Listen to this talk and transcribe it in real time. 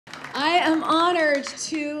am honored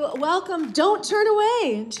to welcome Don't Turn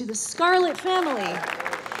Away to the Scarlet family.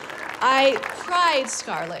 I pride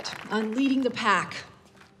Scarlet on leading the pack,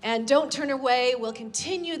 and Don't Turn Away will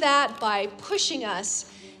continue that by pushing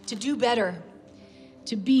us to do better,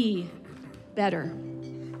 to be better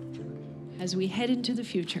as we head into the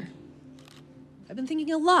future. I've been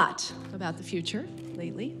thinking a lot about the future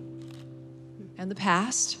lately, and the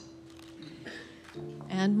past,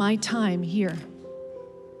 and my time here.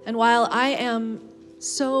 And while I am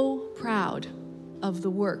so proud of the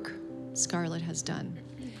work Scarlet has done,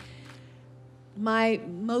 my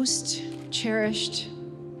most cherished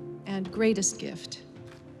and greatest gift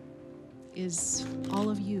is all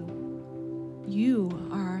of you. You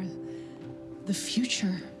are the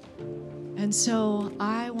future. And so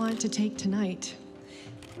I want to take tonight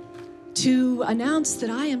to announce that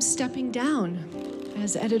I am stepping down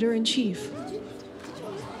as editor-in-chief.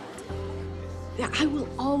 I will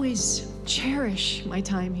always cherish my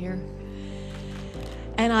time here.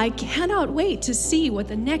 And I cannot wait to see what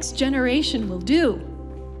the next generation will do.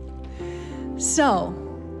 So,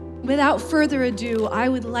 without further ado, I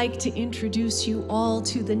would like to introduce you all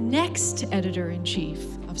to the next editor-in-chief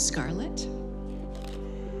of Scarlet,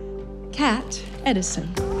 Kat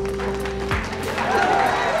Edison.